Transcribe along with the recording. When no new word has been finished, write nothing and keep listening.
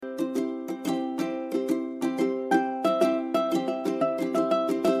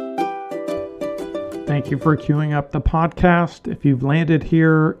Thank you for queuing up the podcast. If you've landed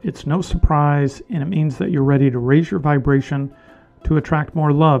here, it's no surprise, and it means that you're ready to raise your vibration to attract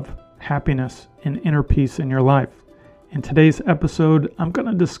more love, happiness, and inner peace in your life. In today's episode, I'm going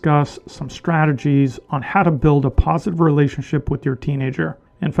to discuss some strategies on how to build a positive relationship with your teenager.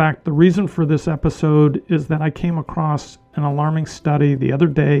 In fact, the reason for this episode is that I came across an alarming study the other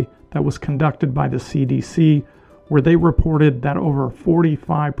day that was conducted by the CDC, where they reported that over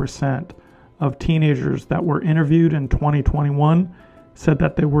 45% of teenagers that were interviewed in 2021 said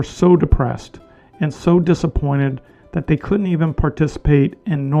that they were so depressed and so disappointed that they couldn't even participate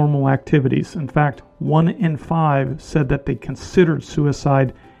in normal activities. In fact, 1 in 5 said that they considered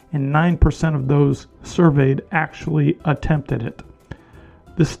suicide, and 9% of those surveyed actually attempted it.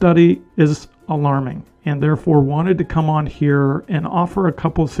 This study is alarming, and therefore wanted to come on here and offer a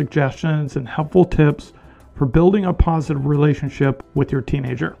couple of suggestions and helpful tips for building a positive relationship with your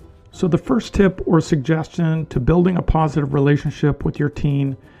teenager. So the first tip or suggestion to building a positive relationship with your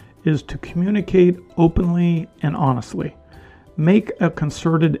teen is to communicate openly and honestly. Make a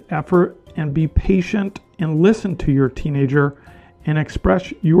concerted effort and be patient and listen to your teenager and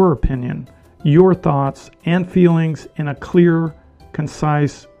express your opinion, your thoughts, and feelings in a clear,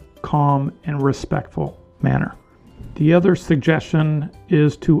 concise, calm, and respectful manner. The other suggestion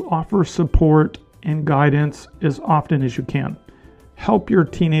is to offer support and guidance as often as you can. Help your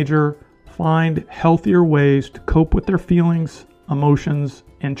teenager find healthier ways to cope with their feelings, emotions,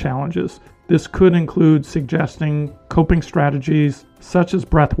 and challenges. This could include suggesting coping strategies such as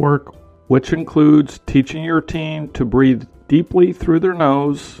breath work, which includes teaching your teen to breathe deeply through their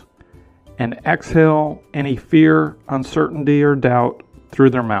nose and exhale any fear, uncertainty, or doubt through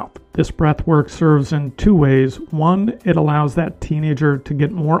their mouth. This breath work serves in two ways. One, it allows that teenager to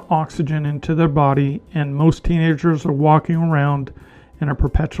get more oxygen into their body, and most teenagers are walking around in a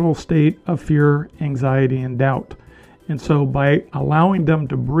perpetual state of fear, anxiety, and doubt. And so by allowing them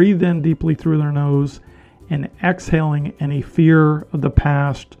to breathe in deeply through their nose and exhaling any fear of the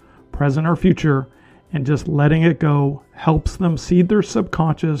past, present, or future, and just letting it go, helps them seed their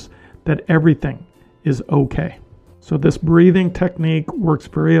subconscious that everything is okay. So this breathing technique works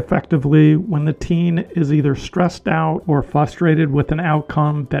very effectively when the teen is either stressed out or frustrated with an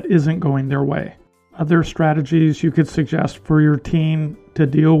outcome that isn't going their way. Other strategies you could suggest for your teen to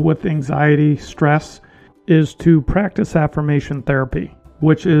deal with anxiety, stress, is to practice affirmation therapy,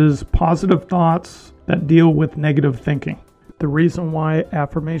 which is positive thoughts that deal with negative thinking. The reason why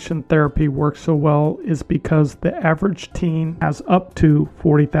affirmation therapy works so well is because the average teen has up to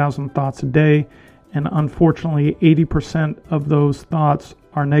 40,000 thoughts a day, and unfortunately 80% of those thoughts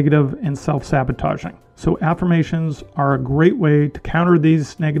are negative and self-sabotaging. So affirmations are a great way to counter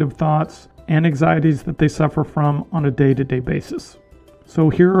these negative thoughts and anxieties that they suffer from on a day-to-day basis. So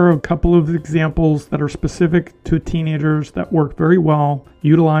here are a couple of examples that are specific to teenagers that work very well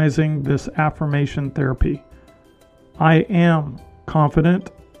utilizing this affirmation therapy. I am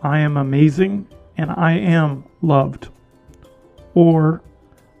confident, I am amazing, and I am loved. Or,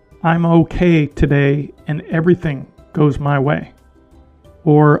 I'm okay today and everything goes my way.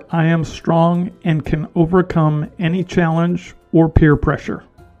 Or, I am strong and can overcome any challenge or peer pressure.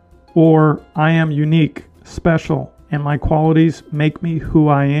 Or, I am unique, special, and my qualities make me who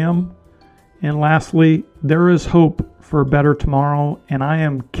I am. And lastly, there is hope for a better tomorrow, and I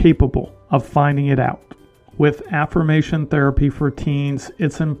am capable of finding it out. With affirmation therapy for teens,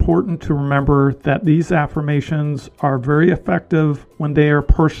 it's important to remember that these affirmations are very effective when they are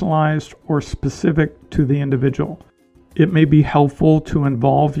personalized or specific to the individual. It may be helpful to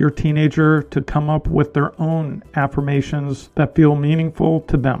involve your teenager to come up with their own affirmations that feel meaningful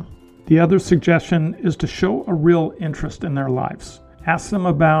to them. The other suggestion is to show a real interest in their lives. Ask them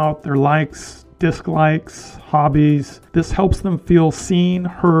about their likes, dislikes, hobbies. This helps them feel seen,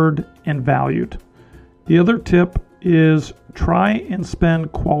 heard, and valued. The other tip is try and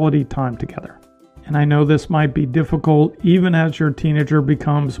spend quality time together. And I know this might be difficult even as your teenager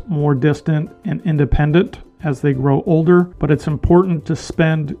becomes more distant and independent as they grow older, but it's important to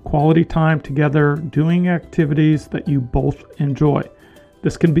spend quality time together doing activities that you both enjoy.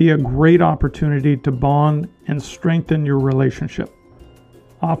 This can be a great opportunity to bond and strengthen your relationship.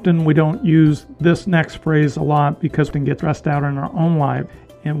 Often we don't use this next phrase a lot because we can get stressed out in our own life,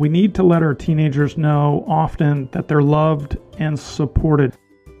 and we need to let our teenagers know often that they're loved and supported.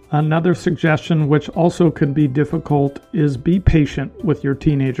 Another suggestion, which also can be difficult, is be patient with your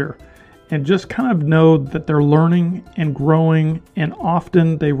teenager and just kind of know that they're learning and growing, and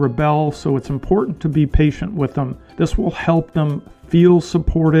often they rebel, so it's important to be patient with them. This will help them feel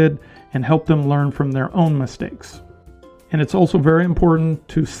supported and help them learn from their own mistakes. And it's also very important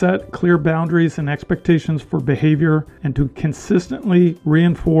to set clear boundaries and expectations for behavior and to consistently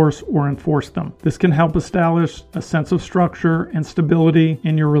reinforce or enforce them. This can help establish a sense of structure and stability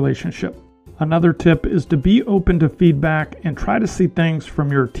in your relationship. Another tip is to be open to feedback and try to see things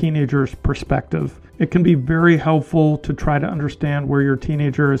from your teenager's perspective. It can be very helpful to try to understand where your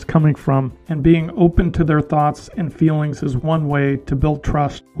teenager is coming from, and being open to their thoughts and feelings is one way to build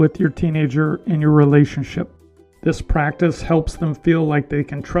trust with your teenager in your relationship. This practice helps them feel like they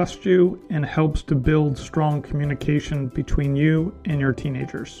can trust you and helps to build strong communication between you and your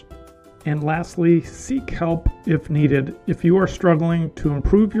teenagers. And lastly, seek help if needed. If you are struggling to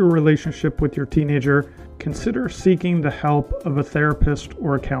improve your relationship with your teenager, consider seeking the help of a therapist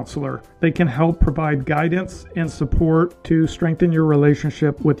or a counselor. They can help provide guidance and support to strengthen your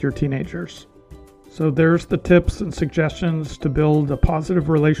relationship with your teenagers. So there's the tips and suggestions to build a positive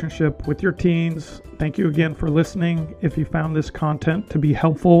relationship with your teens. Thank you again for listening. If you found this content to be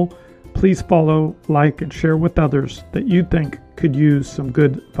helpful, please follow, like, and share with others that you think could use some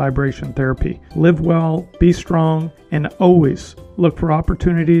good vibration therapy. Live well, be strong, and always look for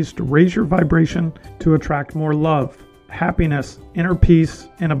opportunities to raise your vibration to attract more love, happiness, inner peace,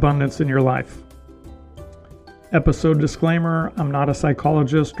 and abundance in your life. Episode disclaimer: I'm not a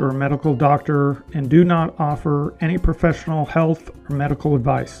psychologist or a medical doctor and do not offer any professional health or medical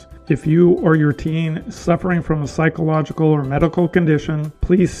advice. If you or your teen is suffering from a psychological or medical condition,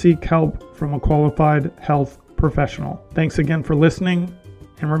 please seek help from a qualified health professional. Thanks again for listening,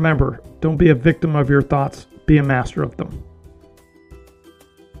 and remember, don't be a victim of your thoughts, be a master of them.